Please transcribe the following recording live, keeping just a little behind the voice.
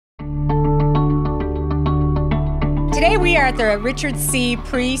Today we are at the Richard C.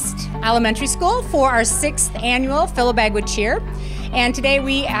 Priest Elementary School for our 6th annual Fill a Bag with Cheer. And today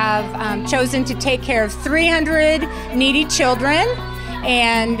we have chosen to take care of 300 needy children.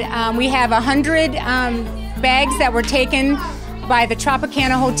 And we have 100 bags that were taken by the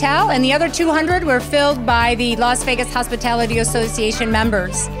Tropicana Hotel, and the other 200 were filled by the Las Vegas Hospitality Association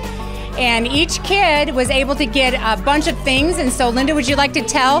members. And each kid was able to get a bunch of things. And so, Linda, would you like to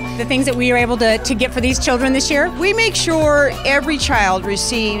tell the things that we were able to get for these children this year? We make sure every child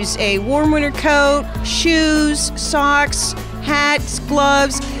receives a warm winter coat, shoes, socks, hats,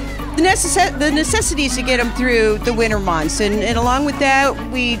 gloves, the necessities to get them through the winter months. And along with that,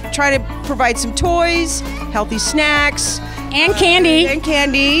 we try to provide some toys, healthy snacks, and candy.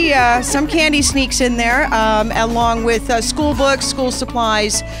 Some candy sneaks in there, along with school books, school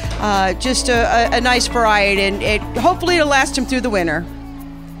supplies, just a nice variety, and hopefully it'll last them through the winter.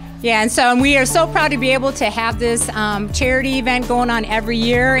 Yeah, and we are so proud to be able to have this charity event going on every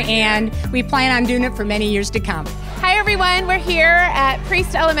year, and we plan on doing it for many years to come. Hi everyone, we're here at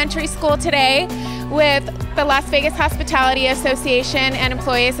Priest Elementary School today with the Las Vegas Hospitality Association and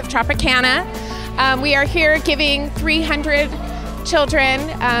employees of Tropicana. We are here giving 300 children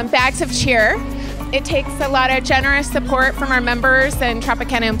bags of cheer. It takes a lot of generous support from our members and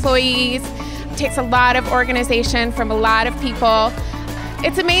Tropicana employees. It takes a lot of organization from a lot of people.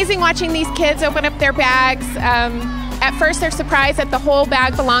 It's amazing watching these kids open up their bags. At first they're surprised that the whole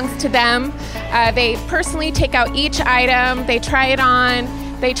bag belongs to them. They personally take out each item, they try it on.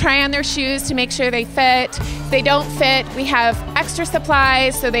 They try on their shoes to make sure they fit. If they don't fit, we have extra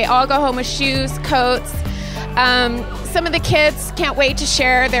supplies, so they all go home with shoes, coats. Some of the kids can't wait to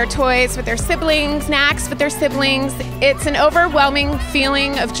share their toys with their siblings, snacks with their siblings. It's an overwhelming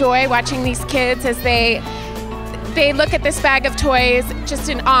feeling of joy watching these kids as they look at this bag of toys just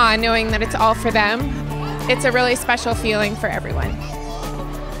in awe, knowing that it's all for them. It's a really special feeling for everyone.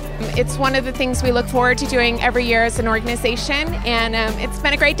 It's one of the things we look forward to doing every year as an organization, and it's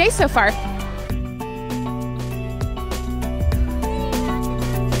been a great day so far.